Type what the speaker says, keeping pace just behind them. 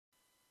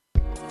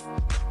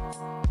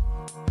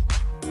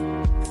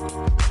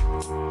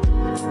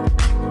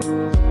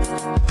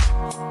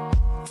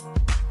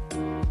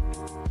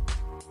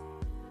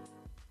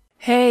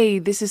Hey,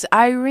 this is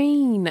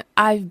Irene.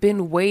 I've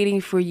been waiting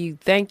for you.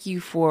 Thank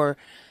you for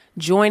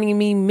joining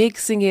me,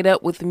 mixing it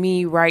up with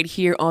me right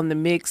here on The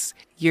Mix.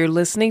 You're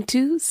listening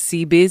to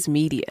CBiz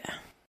Media.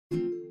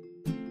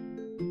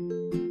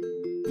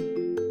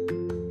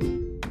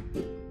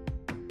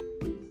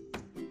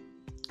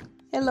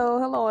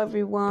 Hello,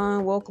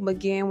 everyone. Welcome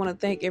again. I want to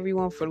thank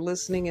everyone for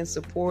listening and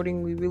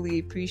supporting. We really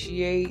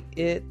appreciate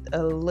it.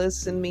 A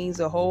listen means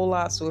a whole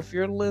lot. So if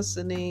you're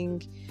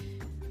listening,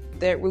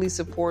 that really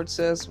supports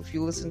us. If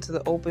you listen to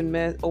the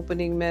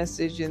opening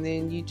message and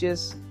then you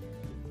just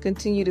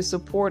continue to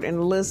support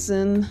and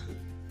listen,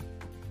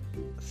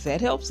 that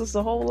helps us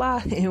a whole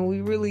lot, and we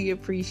really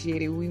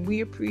appreciate it.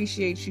 We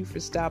appreciate you for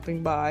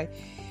stopping by.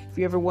 If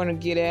you ever want to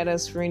get at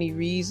us for any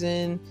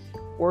reason,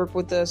 work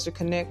with us or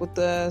connect with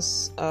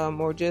us,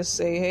 or just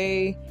say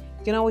hey,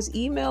 you can always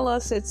email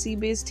us at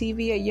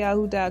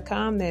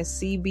cbiztv@yahoo.com.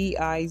 That's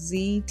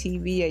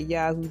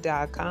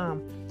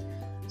cbiztv@yahoo.com.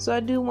 So I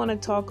do want to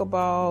talk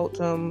about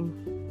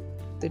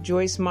the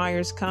Joyce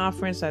Myers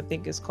Conference. I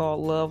think it's called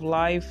Love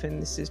Life, and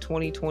this is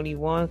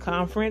 2021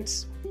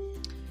 conference.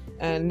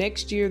 And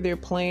next year they're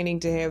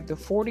planning to have the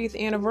 40th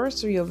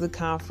anniversary of the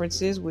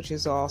conferences, which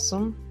is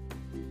awesome.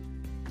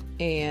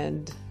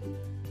 And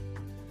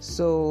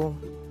so,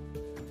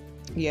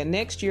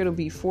 next year it'll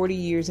be 40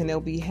 years, and they'll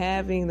be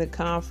having the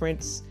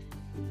conference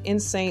in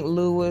St.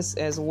 Louis,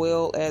 as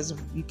well as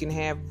you can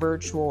have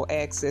virtual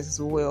access as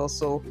well.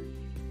 So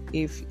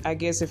if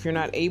you're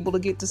not able to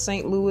get to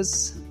St.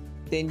 Louis,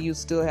 then you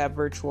still have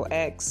virtual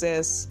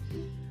access.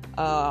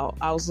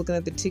 I was looking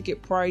at the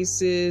ticket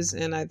prices,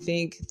 and I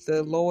think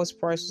the lowest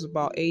price was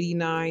about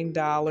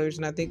 $89,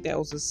 and I think that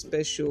was a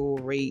special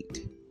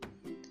rate.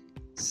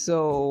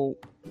 So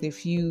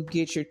if you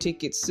get your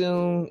ticket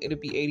soon, it'll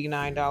be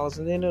 $89,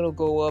 and then it'll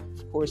go up,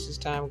 of course, as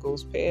time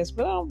goes past.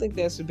 But I don't think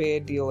that's a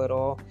bad deal at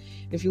all.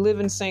 If you live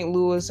in St.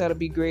 Louis, that'll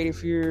be great.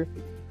 If you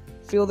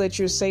feel that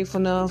you're safe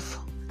enough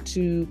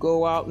to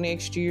go out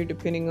next year,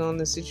 depending on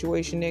the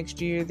situation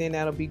next year, then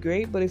that'll be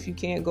great. But if you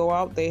can't go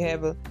out, they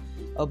have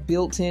a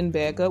built-in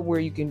backup where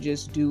you can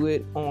just do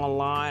it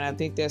online. I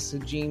think that's a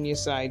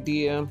genius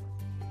idea.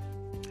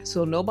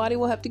 So nobody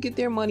will have to get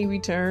their money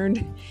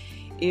returned.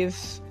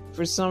 If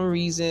for some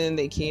reason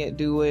they can't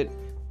do it,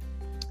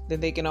 then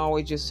they can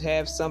always just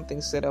have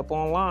something set up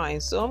online.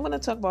 So I'm going to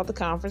talk about the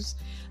conference.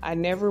 I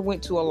never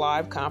went to a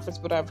live conference,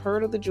 but I've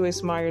heard of the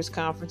Joyce Myers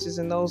conferences,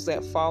 and those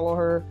that follow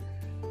her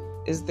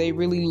is they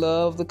really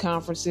love the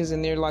conferences,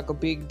 and they're like a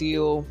big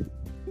deal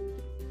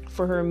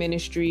for her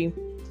ministry.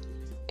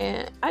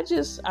 And I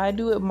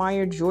do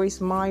admire Joyce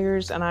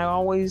Myers, and I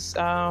always,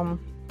 I'll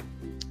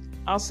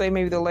say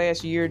maybe the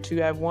last year or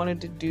two, I've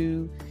wanted to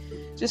do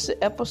just an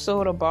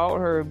episode about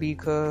her,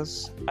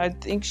 because I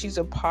think she's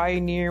a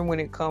pioneer when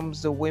it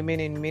comes to women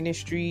in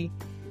ministry,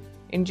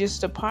 and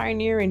just a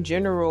pioneer in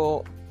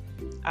general.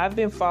 I've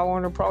been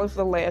following her probably for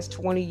the last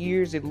 20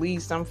 years at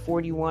least. I'm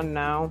 41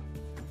 now.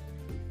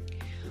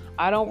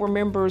 I don't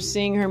remember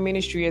seeing her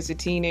ministry as a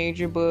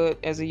teenager, but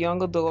as a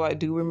young adult, I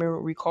do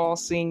recall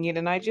seeing it,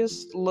 and I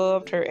just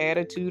loved her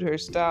attitude, her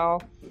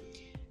style.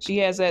 She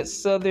has that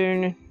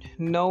Southern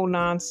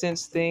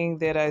no-nonsense thing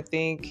that I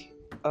think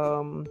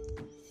a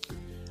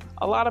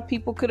lot of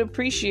people could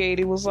appreciate.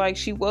 It was like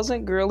she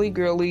wasn't girly,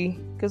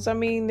 because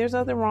there's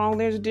nothing wrong.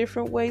 There's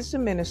different ways to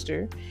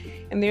minister,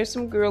 and there's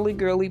some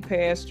girly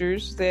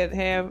pastors that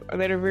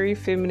are very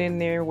feminine in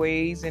their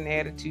ways and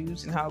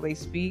attitudes and how they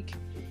speak.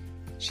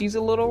 She's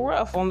a little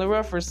rough, on the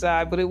rougher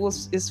side, but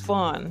it's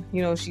fun.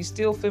 She's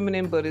still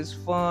feminine, but it's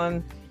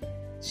fun.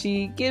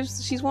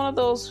 She's one of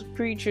those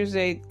preachers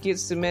that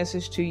gets the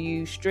message to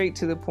you straight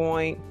to the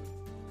point,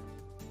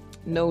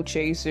 no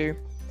chaser.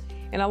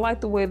 And I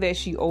like the way that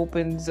she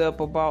opens up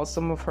about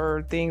some of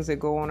her things that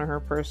go on in her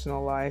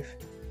personal life.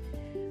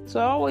 So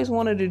I always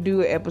wanted to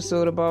do an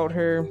episode about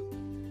her,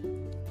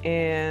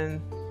 and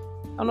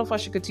I don't know if I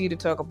should continue to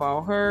talk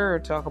about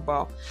her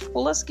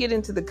or let's get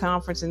into the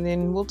conference, and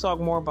then we'll talk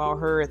more about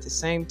her at the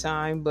same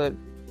time. But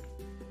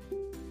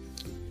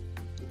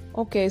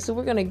okay, so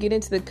we're going to get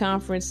into the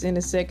conference in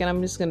a second.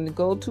 I'm just going to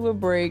go to a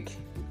break.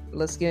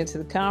 Let's get into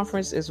the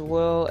conference as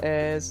well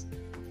as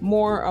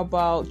more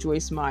about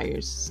Joyce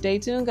Myers. Stay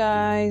tuned,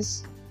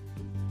 guys.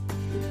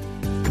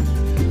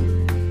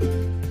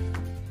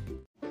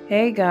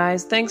 Hey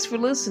guys, thanks for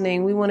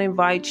listening. We want to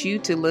invite you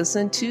to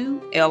listen to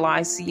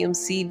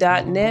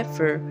licmc.net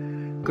for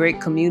great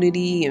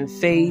community and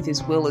faith,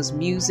 as well as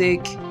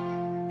music.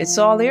 It's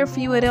all there for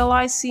you at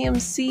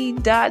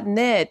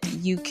licmc.net.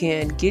 You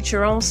can get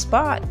your own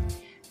spot.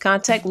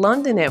 Contact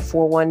London at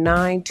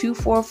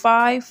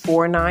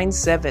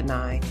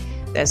 419-245-4979.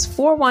 That's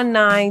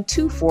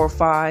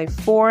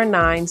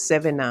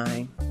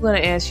 419-245-4979. I'm going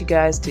to ask you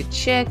guys to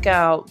check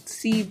out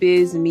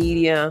CBiz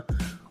Media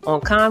on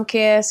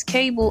Comcast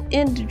Cable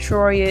in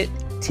Detroit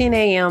at 10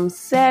 a.m.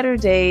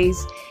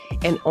 Saturdays,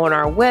 and on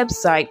our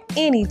website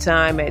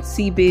anytime at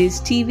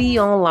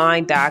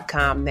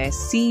cbiztvonline.com. That's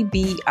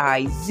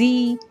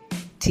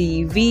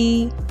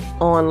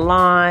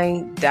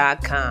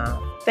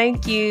cbiztvonline.com.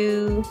 Thank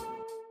you.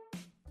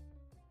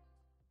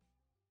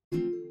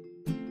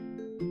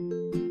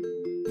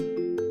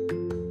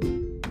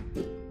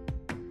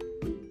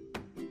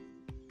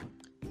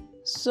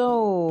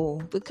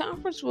 So the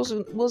conference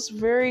was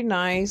very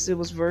nice. It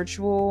was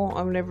virtual.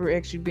 I've never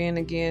actually been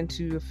again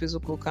to a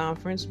physical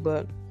conference,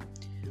 but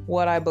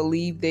what I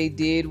believe they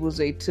did was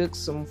they took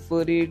some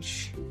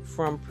footage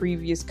from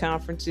previous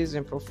conferences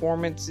and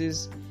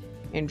performances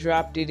and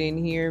dropped it in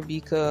here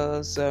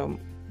because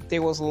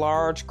there was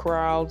large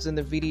crowds in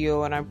the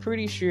video, and I'm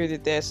pretty sure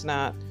that that's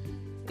not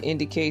an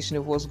indication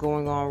of what's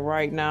going on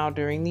right now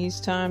during these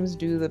times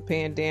due to the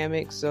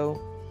pandemic.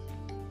 So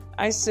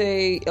I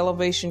say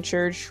Elevation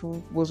Church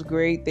was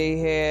great. They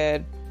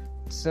had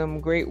some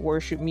great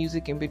worship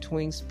music in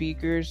between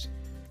speakers.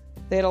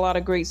 They had a lot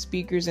of great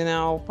speakers, and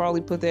I'll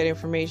probably put that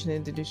information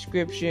in the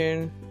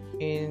description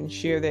and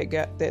share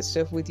that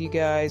stuff with you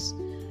guys.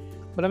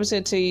 But I'm just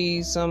going to tell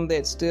you some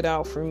that stood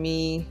out for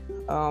me.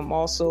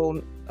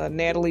 Also,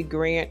 Natalie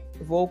Grant,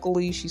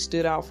 vocally, she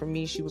stood out for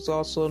me. She was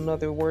also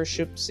another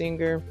worship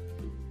singer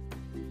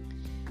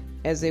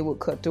as they would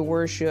cut to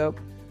worship.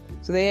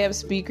 So they have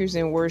speakers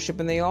in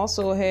worship, and they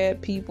also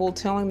had people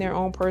telling their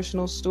own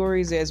personal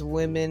stories as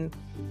women.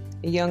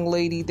 A young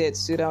lady that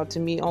stood out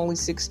to me, only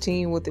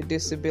 16, with a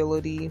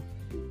disability.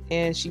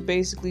 And she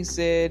basically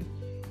said,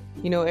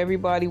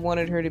 everybody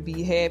wanted her to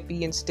be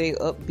happy and stay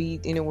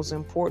upbeat, and it was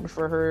important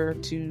for her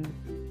to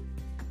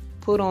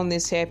put on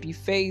this happy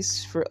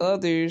face for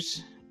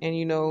others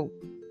and,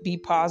 be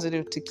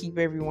positive to keep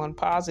everyone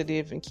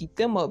positive and keep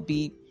them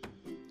upbeat.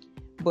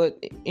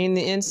 But in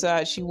the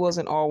inside, she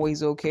wasn't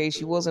always okay.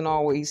 She wasn't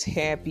always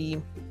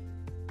happy.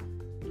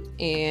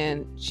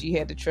 And she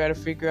had to try to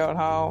figure out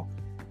how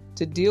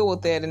to deal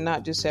with that and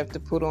not just have to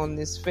put on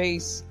this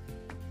face.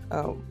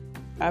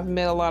 I've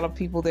met a lot of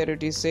people that are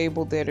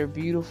disabled that are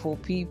beautiful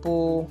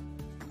people.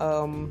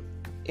 And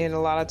a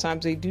lot of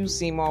times they do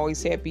seem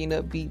always happy and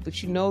upbeat,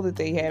 but that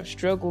they have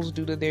struggles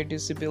due to their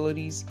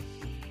disabilities.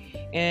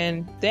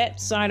 And that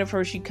side of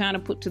her, she kind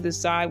of put to the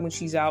side when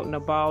she's out and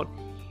about,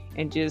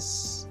 and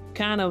just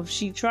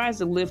she tries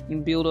to lift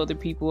and build other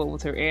people up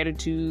with her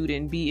attitude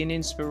and be an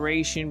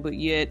inspiration, but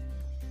yet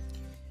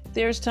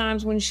there's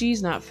times when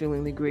she's not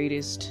feeling the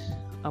greatest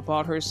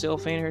about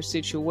herself and her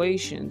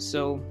situation.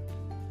 So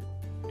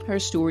her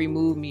story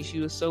moved me. She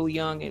was so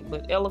young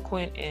but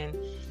eloquent, and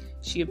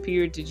she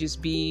appeared to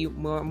just be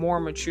more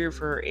mature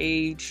for her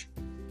age.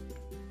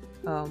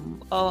 A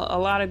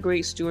lot of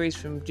great stories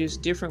from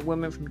just different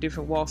women from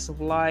different walks of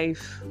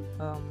life,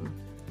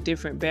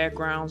 different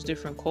backgrounds,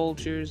 different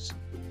cultures.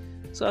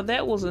 So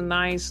that was a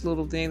nice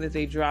little thing that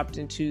they dropped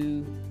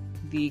into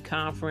the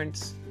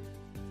conference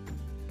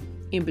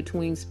in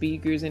between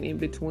speakers and in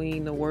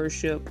between the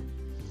worship.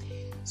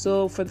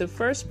 So for the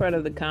first part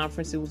of the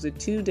conference, it was a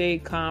 2-day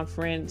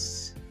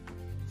conference,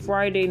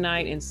 Friday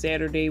night and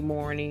Saturday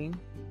morning.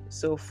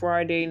 So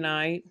Friday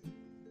night,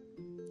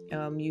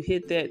 you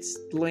hit that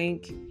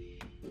link,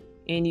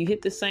 and you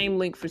hit the same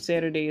link for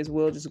Saturday as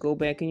well. Just go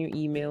back in your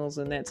emails,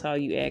 and that's how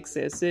you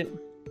access it.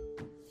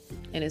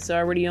 And it's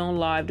already on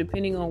live,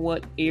 depending on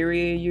what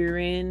area you're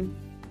in.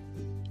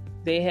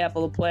 They have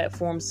a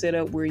platform set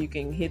up where you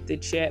can hit the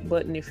chat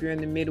button if you're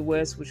in the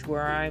Midwest,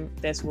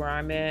 that's where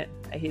I'm at.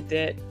 I hit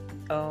that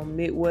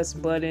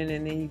Midwest button,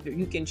 and then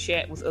you can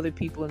chat with other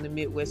people in the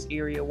Midwest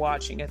area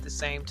watching at the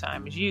same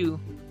time as you.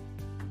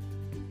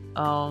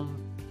 And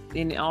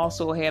it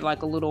also had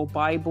like a little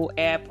Bible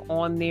app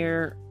on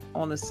there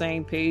on the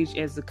same page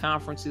as the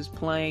conference is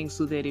playing,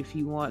 so that if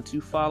you want to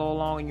follow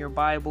along in your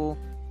Bible,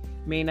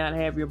 may not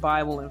have your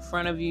Bible in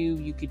front of you,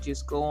 you could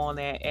just go on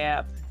that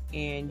app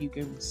and you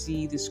can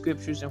see the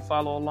scriptures and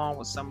follow along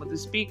with some of the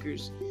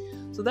speakers.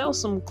 So that was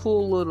some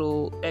cool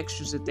little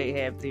extras that they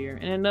have there.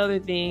 And another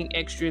thing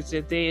extra is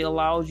that they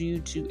allows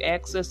you to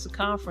access the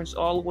conference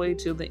all the way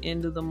till the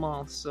end of the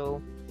month. So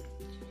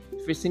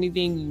if there's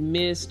anything you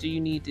missed or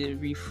you need to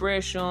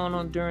refresh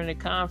on during the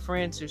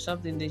conference, or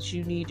something that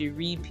you need to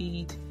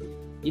repeat,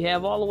 you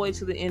have all the way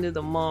to the end of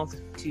the month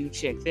to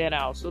check that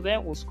out. So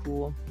that was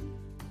cool.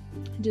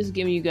 Just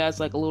giving you guys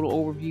like a little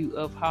overview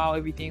of how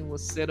everything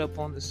was set up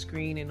on the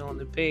screen and on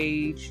the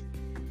page.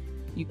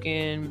 You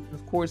can,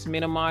 of course,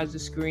 minimize the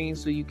screen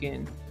so you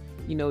can,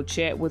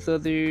 chat with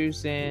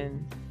others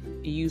and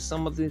use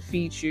some of the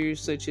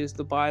features such as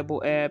the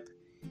Bible app,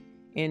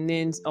 and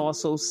then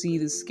also see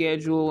the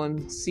schedule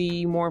and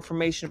see more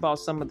information about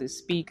some of the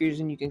speakers,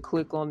 and you can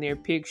click on their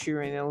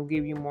picture and it'll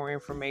give you more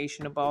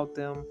information about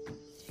them.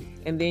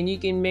 And then you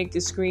can make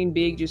the screen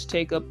big, just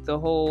take up the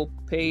whole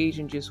page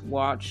and just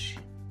watch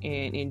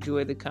and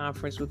enjoy the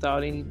conference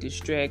without any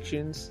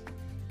distractions.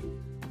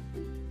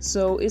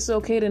 So it's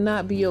okay to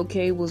not be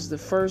okay was the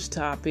first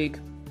topic.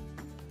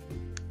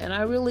 And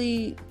I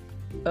really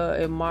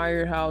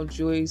admired how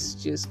Joyce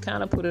just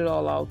kind of put it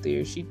all out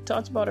there. She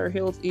talked about her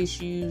health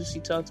issues. She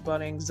talked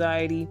about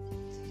anxiety.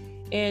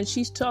 And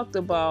she's talked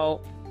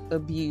about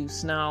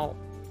abuse. Now,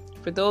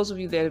 for those of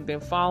you that have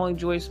been following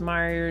Joyce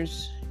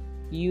Myers,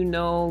 you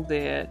know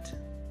that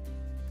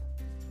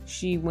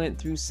she went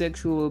through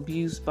sexual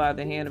abuse by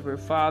the hand of her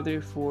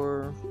father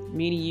for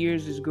many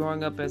years as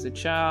growing up as a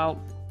child.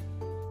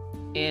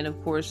 And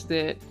of course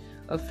that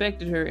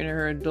affected her in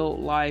her adult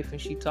life, and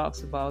she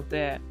talks about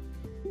that.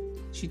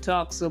 She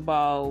talks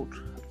about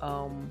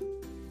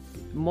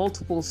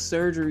multiple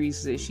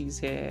surgeries that she's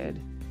had.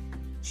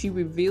 She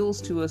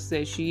reveals to us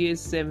that she is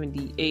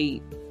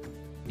 78,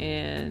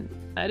 and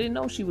I didn't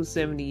know she was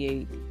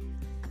 78.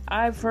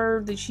 I've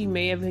heard that she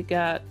may have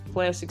got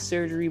plastic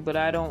surgery, but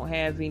I don't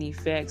have any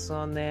facts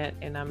on that,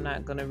 and I'm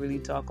not going to really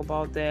talk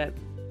about that.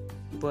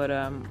 But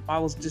I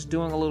was just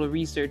doing a little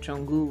research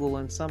on Google,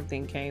 and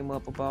something came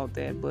up about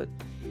that, but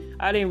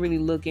I didn't really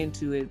look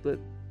into it. But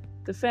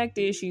the fact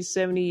is, she's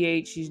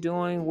 78. She's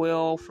doing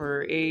well for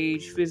her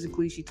age.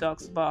 Physically, she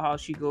talks about how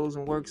she goes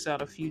and works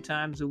out a few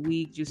times a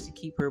week just to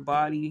keep her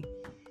body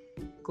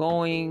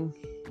going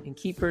and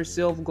keep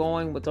herself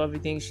going with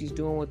everything she's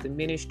doing with the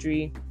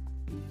ministry.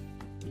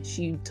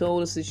 She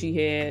told us that she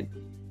had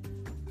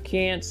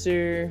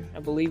cancer. I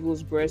believe it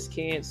was breast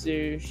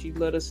cancer. She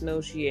let us know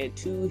she had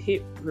 2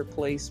 hip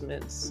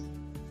replacements.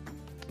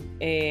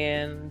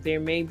 And there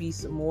may be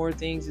some more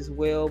things as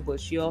well, but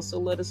she also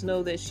let us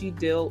know that she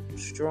dealt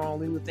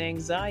strongly with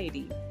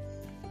anxiety.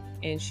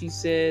 And she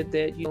said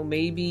that,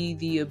 maybe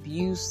the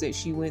abuse that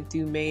she went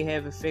through may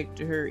have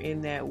affected her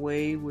in that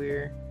way,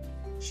 where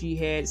she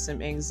had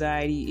some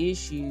anxiety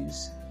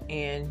issues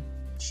and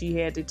she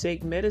had to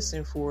take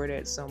medicine for it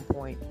at some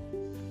point.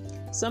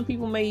 Some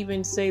people may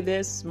even say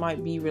this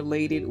might be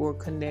related or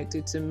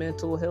connected to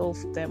mental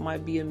health. That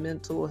might be a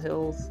mental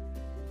health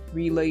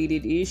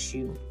related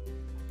issue.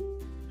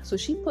 So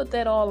she put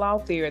that all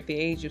out there at the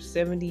age of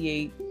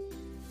 78,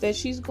 that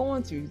she's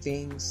going through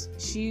things.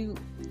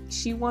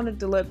 She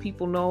wanted to let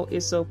people know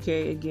it's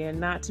okay, again,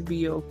 not to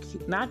be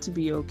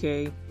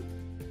okay.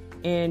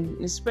 And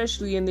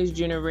especially in this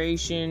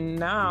generation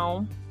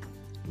now,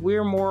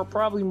 we're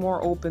probably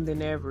more open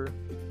than ever.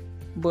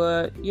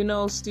 But,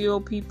 still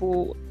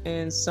people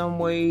in some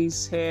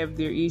ways have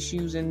their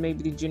issues, and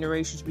maybe the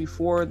generations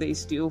before, they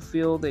still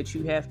feel that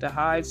you have to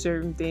hide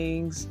certain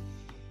things,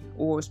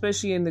 or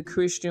especially in the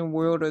Christian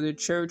world or the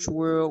church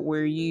world,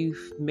 where you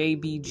may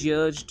be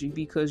judged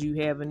because you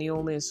have an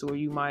illness or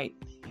you might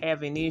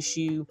have an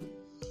issue.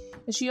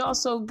 And she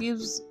also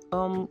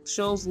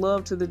shows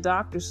love to the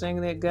doctors,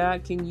 saying that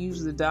God can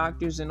use the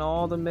doctors and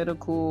all the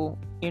medical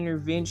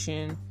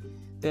intervention,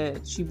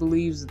 that she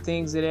believes the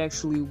things that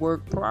actually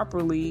work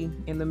properly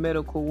in the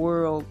medical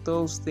world,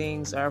 those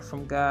things are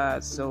from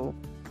God. So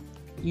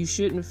you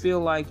shouldn't feel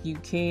like you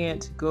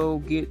can't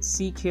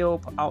seek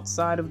help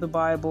outside of the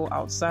Bible,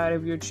 outside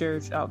of your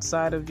church,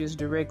 outside of just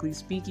directly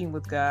speaking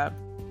with God,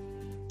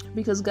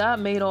 because God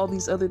made all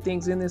these other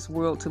things in this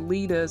world to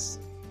lead us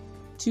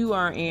to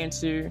our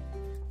answer.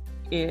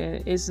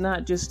 And it's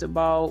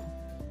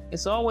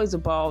always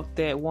about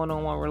that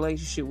one-on-one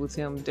relationship with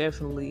Him,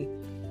 definitely.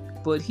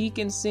 But He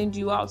can send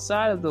you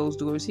outside of those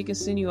doors. He can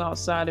send you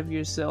outside of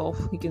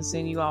yourself. He can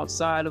send you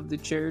outside of the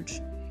church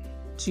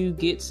to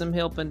get some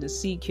help and to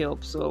seek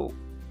help. So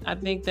I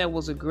think that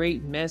was a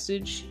great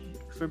message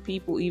for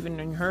people even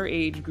in her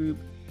age group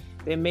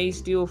that may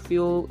still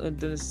feel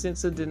the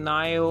sense of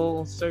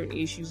denial, certain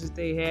issues that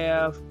they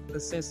have, the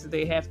sense that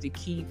they have to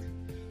keep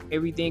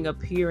everything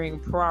appearing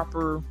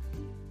proper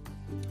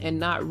and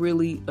not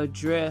really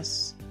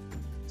address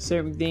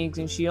certain things.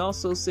 And she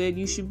also said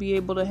you should be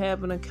able to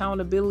have an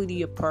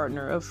accountability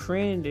partner, a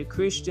friend, a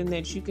Christian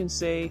that you can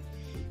say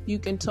you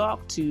can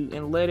talk to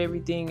and let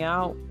everything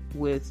out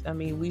with. I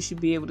mean, we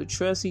should be able to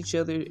trust each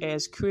other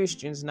as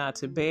Christians, not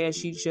to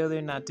bash each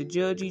other, not to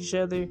judge each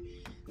other,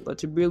 but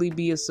to really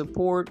be a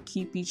support,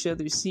 keep each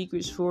other's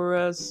secrets for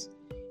us,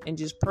 and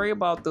just pray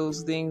about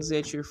those things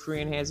that your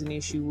friend has an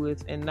issue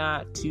with, and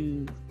not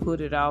to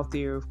put it out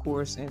there, of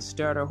course, and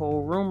start a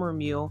whole rumor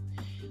mill,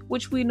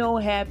 which we know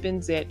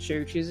happens at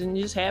churches and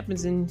just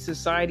happens in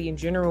society in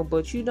general.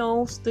 But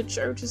the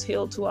church is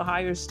held to a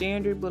higher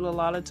standard, but a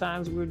lot of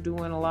times we're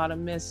doing a lot of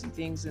messy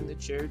things in the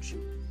church.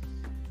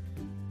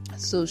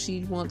 So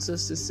she wants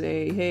us to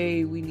say,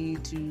 hey, we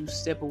need to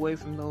step away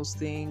from those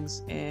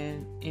things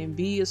and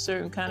be a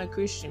certain kind of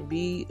Christian.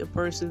 Be a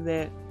person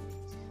that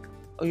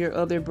your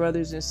other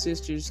brothers and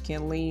sisters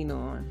can lean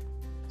on.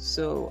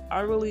 So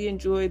I really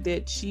enjoyed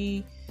that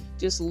she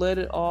just let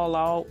it all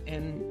out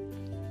and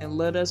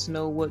let us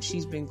know what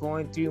she's been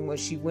going through and what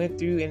she went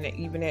through. And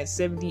even at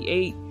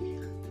 78,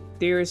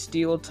 there is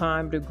still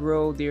time to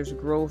grow. There's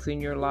growth in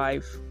your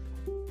life.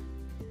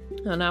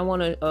 And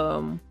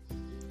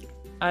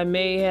I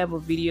may have a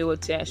video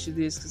attached to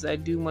this, because I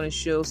do want to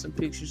show some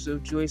pictures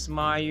of Joyce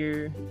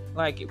Meyer,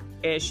 like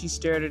as she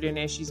started and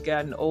as she's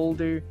gotten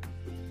older.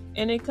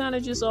 And it kind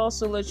of just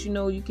also lets you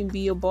know you can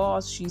be a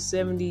boss. She's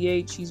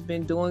 78. She's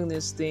been doing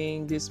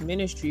this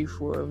ministry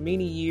for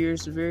many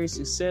years, very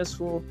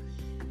successful.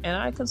 And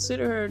I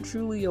consider her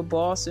truly a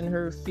boss in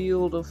her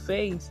field of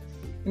faith.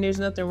 And there's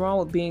nothing wrong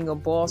with being a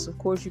boss. Of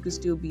course, you can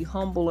still be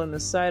humble in the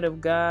sight of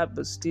God,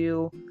 but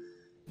still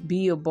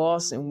be a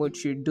boss in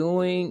what you're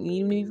doing,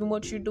 even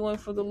what you're doing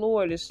for the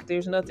Lord.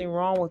 There's nothing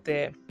wrong with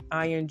that.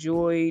 I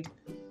enjoyed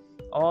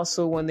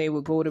also when they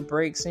would go to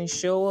breaks and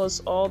show us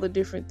all the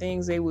different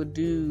things they would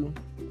do.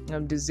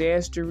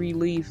 Disaster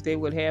relief, they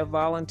would have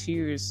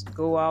volunteers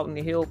go out and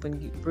help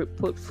and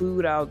put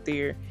food out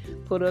there,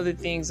 put other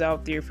things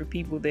out there for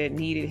people that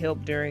needed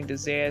help during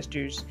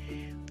disasters.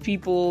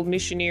 people,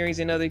 missionaries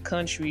in other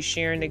countries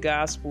sharing the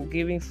gospel,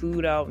 giving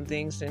food out and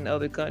things in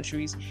other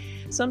countries.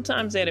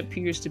 Sometimes that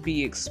appears to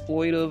be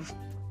exploitive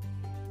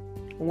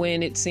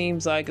when it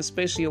seems like,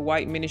 especially a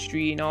white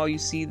ministry, and all you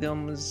see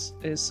them is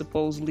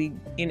supposedly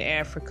in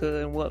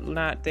Africa and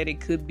whatnot, that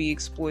it could be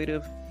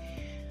exploitive.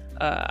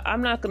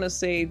 I'm not going to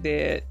say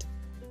that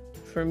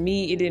for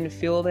me, it didn't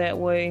feel that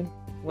way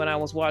when I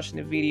was watching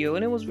the video,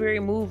 and it was very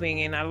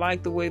moving. And I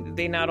like the way that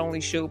they not only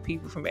show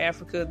people from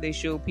Africa, they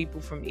show people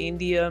from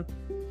India.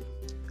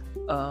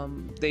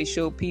 They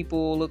show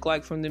people look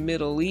like from the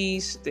Middle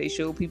East. They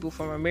show people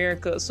from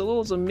America. So it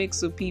was a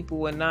mix of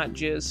people and not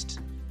just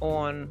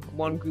on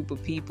one group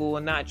of people,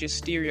 and not just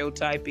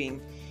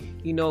stereotyping,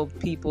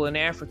 people in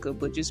Africa,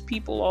 but just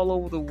people all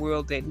over the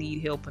world that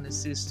need help and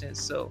assistance.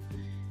 So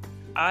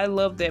I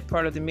love that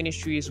part of the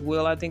ministry as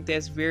well. I think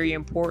that's very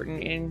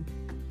important and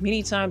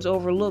many times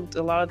overlooked.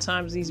 A lot of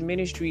times these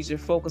ministries are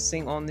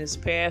focusing on this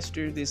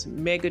pastor, this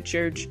mega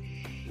church,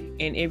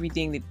 and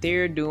everything that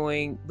they're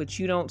doing, but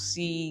you don't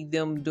see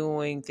them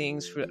doing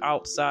things for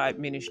outside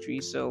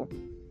ministries. So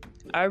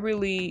I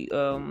really,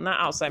 not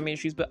outside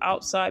ministries, but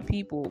outside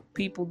people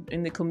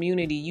in the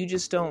community, you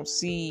just don't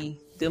see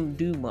them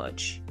do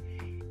much.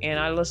 And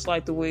I just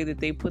like the way that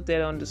they put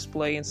that on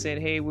display and said,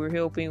 hey, we're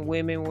helping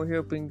women, we're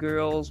helping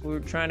girls, we're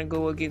trying to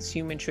go against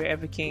human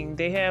trafficking.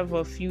 They have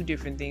a few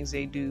different things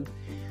they do.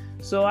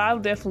 So I'll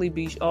definitely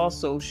be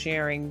also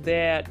sharing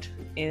that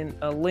in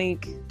a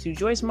link to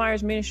Joyce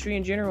Meyer's ministry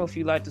in general if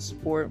you'd like to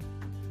support.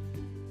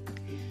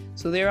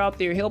 So they're out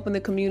there helping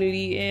the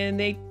community, and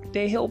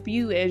they help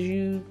you as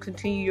you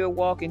continue your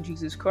walk in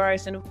Jesus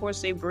Christ. And of course,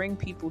 they bring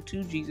people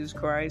to Jesus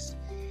Christ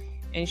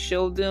and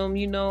show them,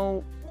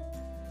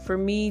 for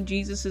me,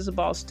 Jesus is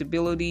about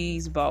stability.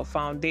 He's about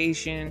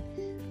foundation,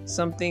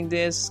 something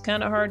that's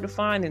kind of hard to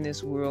find in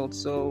this world.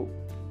 So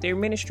their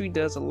ministry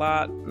does a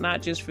lot,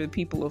 not just for the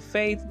people of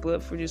faith,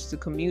 but for just the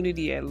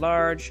community at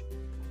large.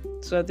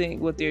 So I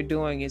think what they're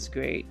doing is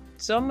great.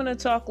 So I'm going to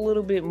talk a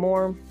little bit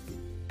more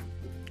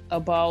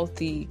about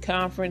the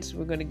conference.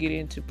 We're going to get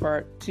into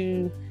part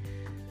 2,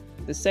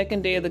 the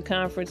second day of the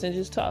conference, and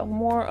just talk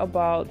more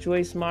about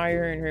Joyce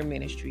Meyer and her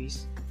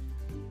ministries.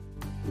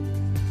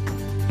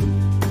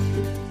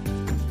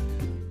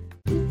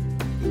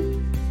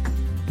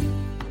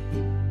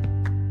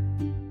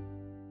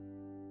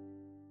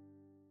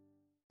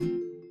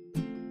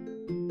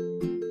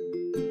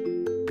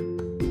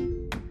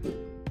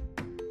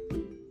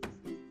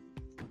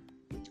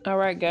 All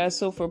right, guys.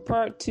 So for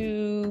part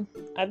 2,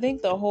 I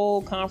think the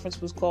whole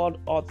conference was called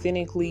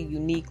Authentically,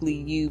 Uniquely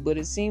You, but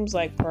it seems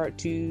like part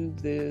 2,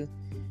 the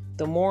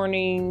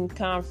morning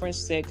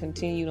conference that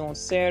continued on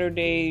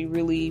Saturday,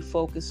 really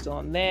focused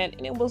on that.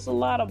 And it was a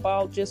lot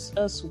about just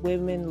us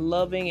women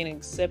loving and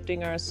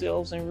accepting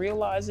ourselves and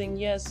realizing,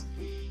 yes,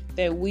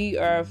 that we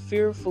are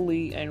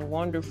fearfully and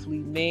wonderfully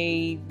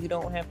made. We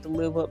don't have to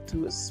live up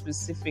to a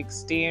specific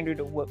standard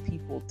of what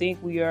people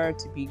think we are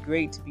to be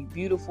great, to be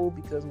beautiful,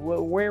 because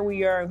where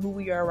we are and who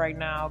we are right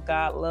now,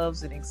 God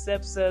loves and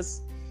accepts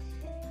us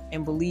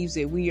and believes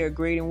that we are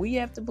great. And we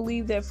have to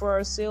believe that for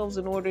ourselves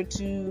in order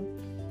to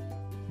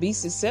be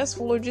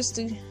successful, or just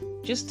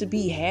to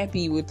be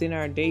happy within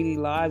our daily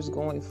lives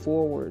going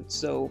forward.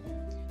 So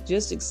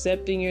just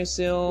accepting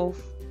yourself,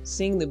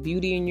 seeing the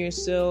beauty in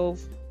yourself,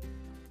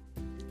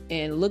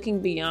 and looking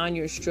beyond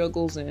your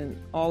struggles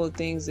and all the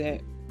things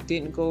that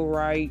didn't go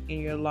right in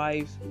your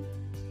life,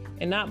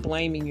 and not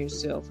blaming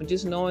yourself, and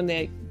just knowing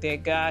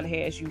that God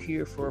has you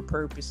here for a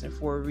purpose and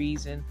for a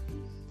reason.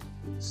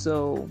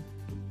 So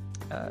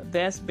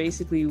that's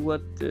basically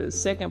what the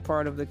second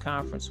part of the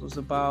conference was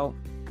about.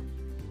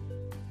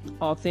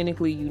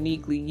 Authentically,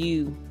 uniquely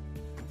you.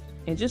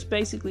 And just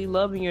basically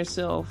loving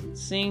yourself,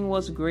 seeing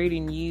what's great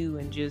in you,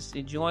 and just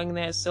enjoying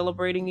that,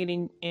 celebrating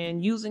it,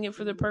 and using it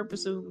for the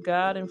purpose of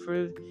God and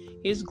for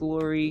His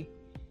glory,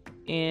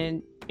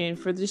 and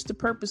for just the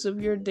purpose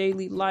of your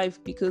daily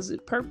life, because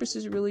purpose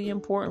is really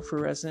important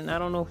for us. And I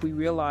don't know if we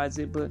realize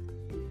it, but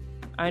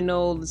I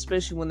know,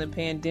 especially when the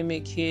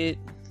pandemic hit,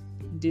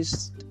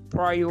 just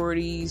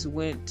priorities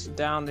went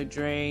down the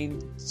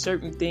drain.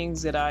 Certain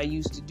things that I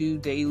used to do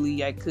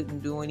daily, I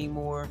couldn't do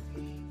anymore.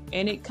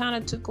 And it kind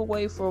of took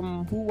away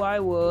from who I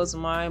was,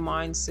 my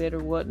mindset or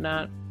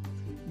whatnot.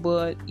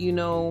 But,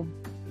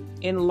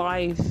 in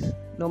life,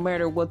 no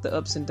matter what the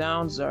ups and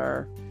downs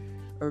are,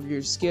 or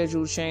your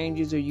schedule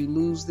changes, or you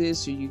lose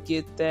this, or you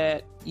get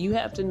that, you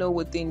have to know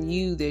within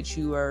you that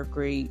you are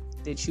great,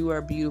 that you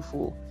are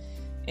beautiful.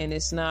 And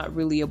it's not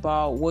really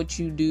about what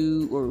you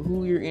do or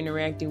who you're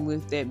interacting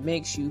with that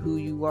makes you who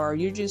you are.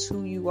 You're just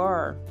who you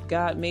are.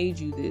 God made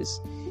you this.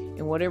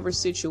 In whatever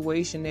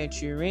situation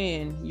that you're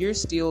in, you're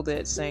still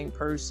that same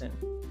person.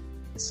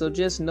 So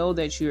just know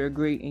that you are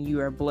great and you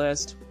are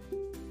blessed.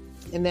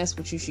 And that's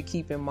what you should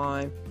keep in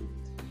mind.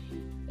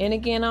 And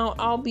again,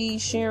 I'll be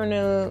sharing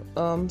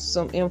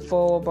some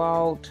info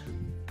about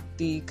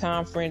the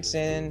conference,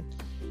 and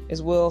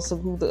as well as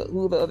who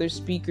the other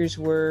speakers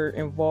were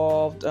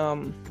involved.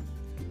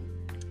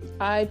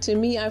 I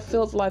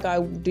felt like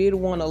I did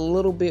want a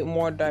little bit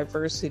more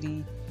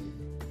diversity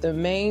the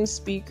main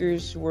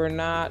speakers were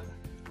not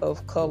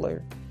of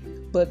color,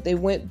 but they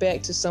went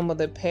back to some of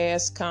the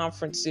past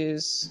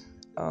conferences.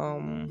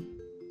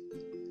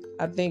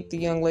 I think the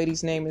young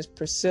lady's name is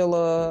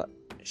Priscilla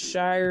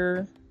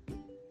Shirer,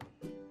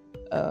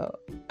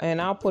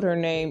 and I'll put her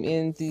name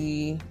in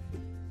the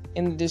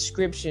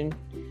description.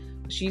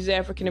 She's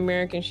African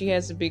American. She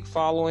has a big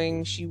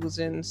following. She was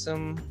in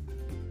some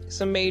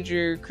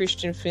major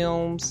Christian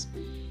films.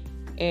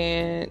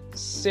 And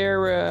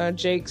Sarah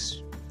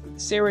Jakes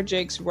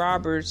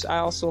Roberts, I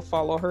also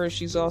follow her.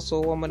 She's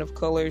also a woman of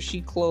color.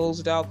 She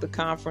closed out the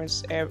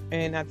conference,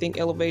 and I think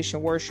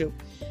Elevation Worship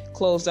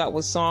closed out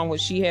with song, where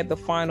she had the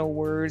final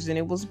words, and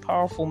it was a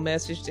powerful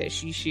message that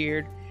she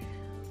shared.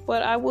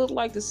 But I would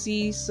like to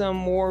see some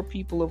more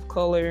people of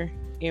color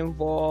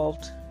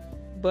involved.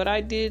 But I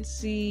did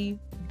see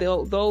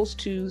those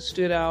two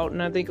stood out,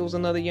 and I think it was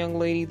another young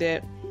lady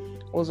that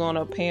was on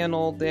a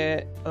panel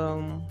that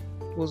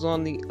was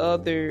on the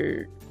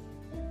other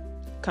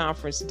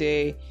conference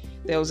day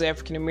that was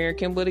African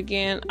American. But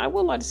again, I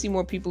would like to see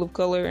more people of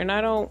color, and I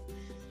don't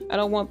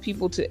want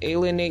people to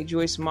alienate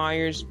Joyce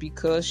Myers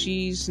because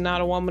she's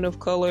not a woman of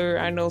color.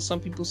 I know some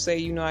people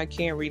say, I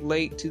can't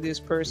relate to this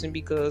person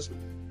because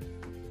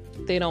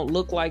they don't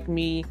look like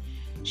me.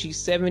 She's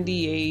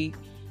 78.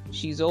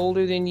 She's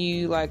older than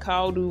you. Like,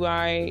 how do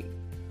I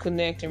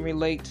connect and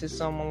relate to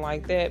someone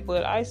like that?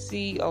 But I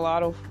see a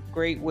lot of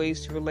great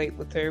ways to relate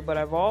with her, but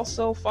I've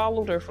also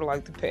followed her for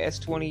like the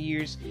past 20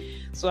 years,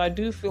 so I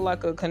do feel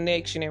like a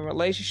connection and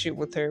relationship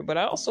with her. But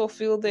I also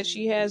feel that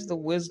she has the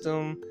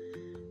wisdom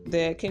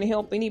that can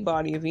help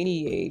anybody of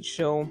any age.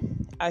 So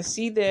I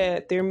see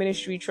that their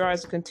ministry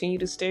tries to continue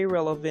to stay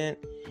relevant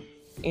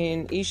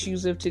in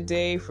issues of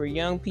today for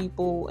young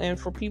people and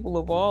for people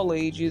of all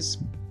ages.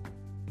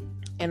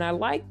 And I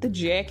like the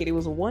jacket. It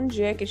was one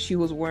jacket she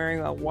was wearing,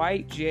 a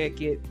white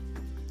jacket.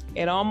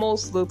 It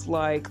almost looked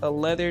like a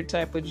leather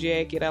type of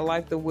jacket. I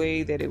like the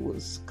way that it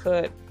was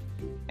cut,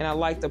 and I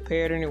like the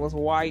pattern. It was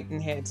white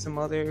and had some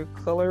other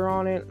color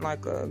on it,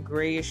 like a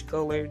grayish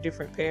color,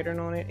 different pattern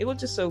on it. It was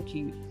just so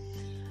cute.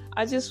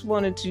 I just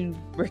wanted to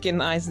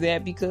recognize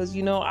that because,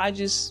 I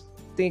just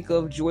think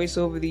of Joyce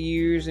over the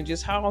years and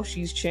just how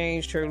she's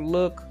changed her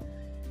look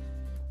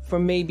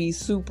from maybe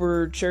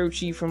super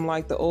churchy from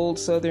like the old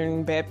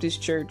Southern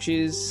Baptist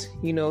churches,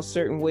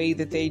 certain way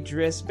that they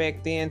dressed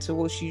back then, to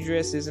what she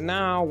dresses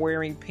now,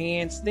 wearing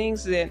pants,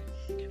 things that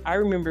I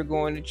remember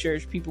going to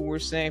church. People were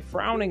saying,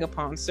 frowning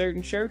upon.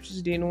 Certain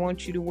churches didn't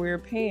want you to wear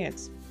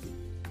pants.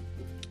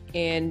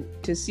 And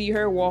to see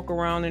her walk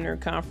around in her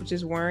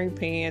conferences wearing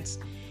pants,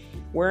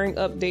 wearing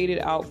updated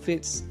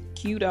outfits,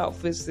 cute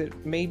outfits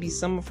that maybe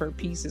some of her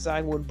pieces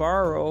I would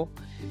borrow.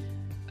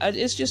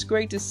 It's just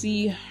great to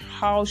see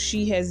how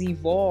she has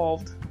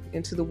evolved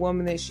into the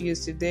woman that she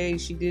is today.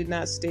 She did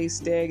not stay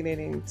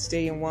stagnant and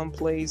stay in one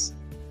place.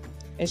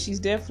 And she's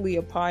definitely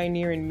a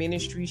pioneer in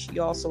ministry. She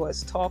also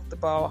has talked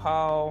about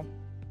how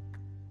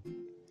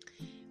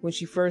when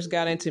she first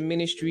got into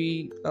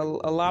ministry, a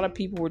lot of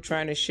people were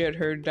trying to shut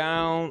her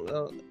down.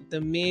 The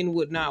men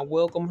would not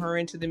welcome her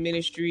into the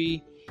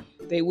ministry.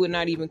 They would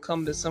not even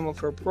come to some of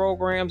her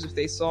programs. If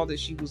they saw that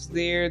she was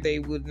there, they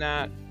would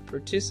not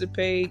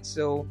participate.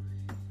 So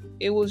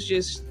it was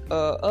just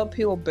an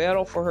uphill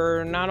battle for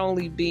her, not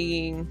only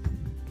being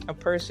a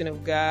person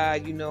of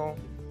God,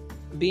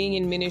 being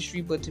in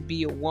ministry, but to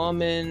be a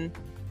woman.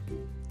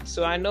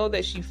 So I know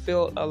that she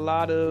felt a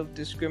lot of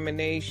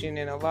discrimination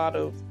and a lot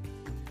of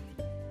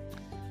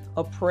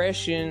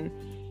oppression.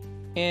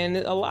 And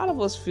a lot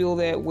of us feel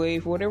that way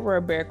for whatever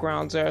our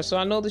backgrounds are. So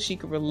I know that she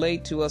could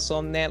relate to us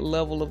on that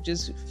level of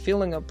just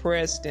feeling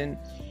oppressed and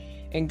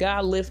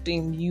God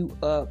lifting you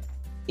up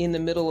in the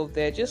middle of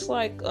that. Just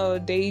like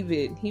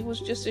David, he was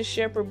just a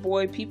shepherd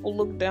boy. People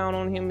looked down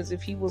on him as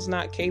if he was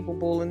not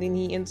capable, and then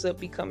he ends up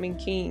becoming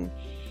king.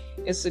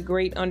 It's a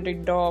great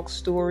underdog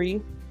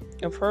story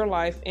of her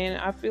life, and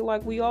I feel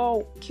like we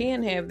all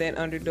can have that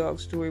underdog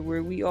story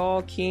where we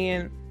all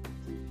can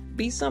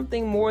be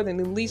something more than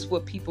at least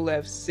what people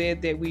have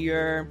said that we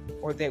are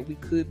or that we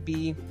could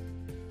be.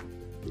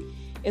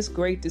 It's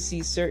great to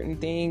see certain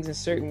things and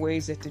certain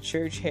ways that the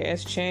church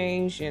has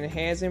changed and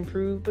has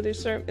improved, but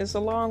it's a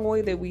long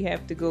way that we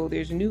have to go.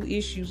 There's new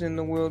issues in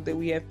the world that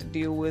we have to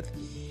deal with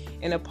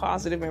in a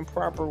positive and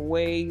proper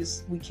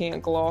ways. We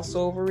can't gloss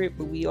over it,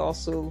 but we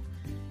also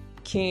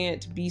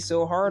can't be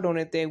so hard on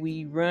it that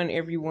we run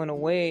everyone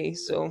away.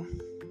 So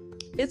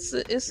it's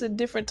a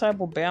different type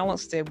of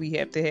balance that we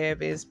have to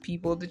have as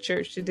people of the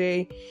church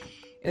today.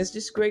 And it's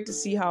just great to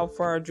see how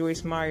far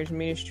Joyce Myers'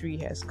 ministry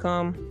has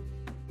come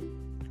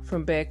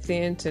from back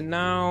then to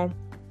now.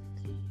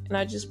 And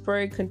I just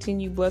pray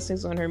continued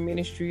blessings on her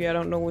ministry. I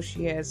don't know what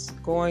she has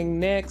going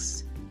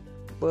next,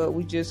 but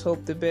we just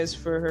hope the best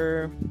for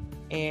her.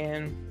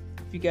 And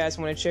if you guys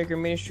want to check her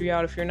ministry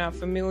out, if you're not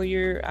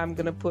familiar, I'm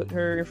going to put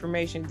her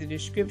information in the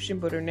description,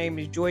 but her name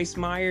is Joyce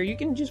Meyer. You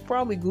can just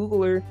probably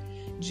Google her,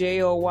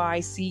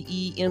 Joycemeyer.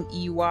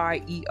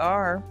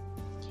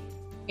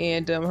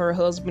 And her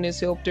husband has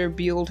helped her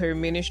build her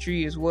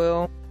ministry as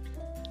well.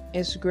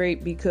 It's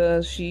great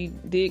because she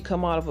did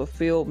come out of a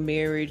failed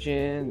marriage,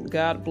 and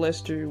God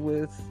blessed her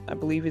with, I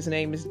believe his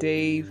name is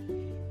Dave.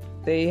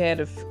 They had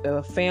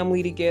a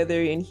family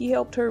together, and he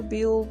helped her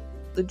build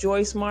the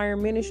Joyce Meyer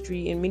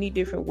ministry in many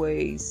different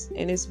ways.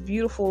 And it's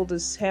beautiful to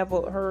have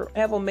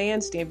a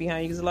man stand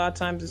behind you, because a lot of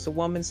times it's a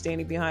woman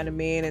standing behind a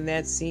man, and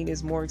that's seen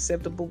as more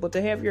acceptable. But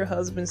to have your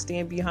husband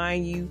stand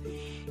behind you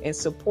and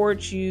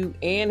support you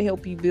and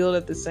help you build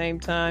at the same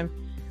time.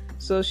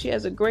 So she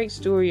has a great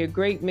story, a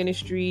great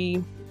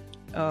ministry.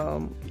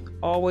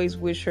 Always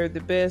wish her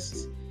the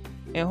best,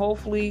 and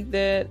hopefully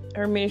that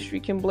her ministry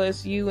can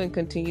bless you and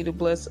continue to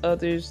bless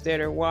others that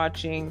are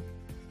watching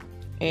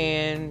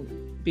and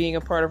being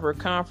a part of her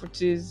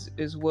conferences,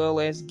 as well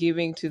as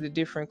giving to the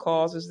different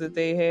causes that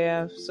they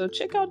have. So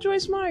check out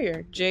Joyce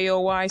Meyer,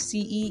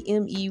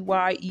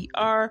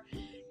 JoyceMeyer.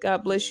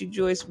 God bless you,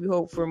 Joyce. We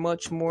hope for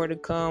much more to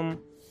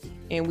come.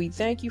 And we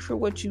thank you for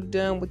what you've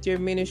done with your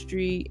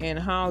ministry and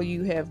how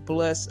you have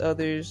blessed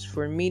others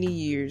for many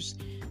years.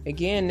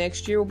 Again,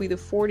 next year will be the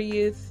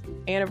 40th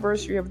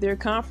anniversary of their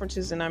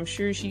conferences, and I'm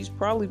sure she's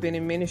probably been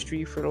in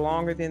ministry for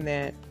longer than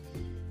that.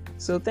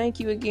 So thank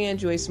you again,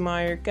 Joyce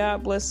Meyer.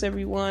 God bless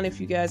everyone.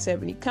 If you guys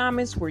have any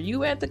comments, were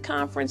you at the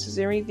conference? Is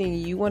there anything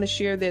you want to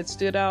share that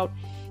stood out?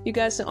 You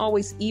guys can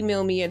always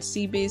email me at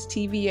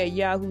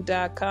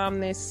cbiztv@yahoo.com.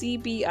 That's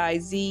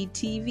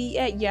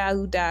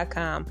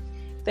cbiztv@yahoo.com.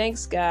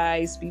 Thanks,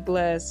 guys. Be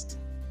blessed.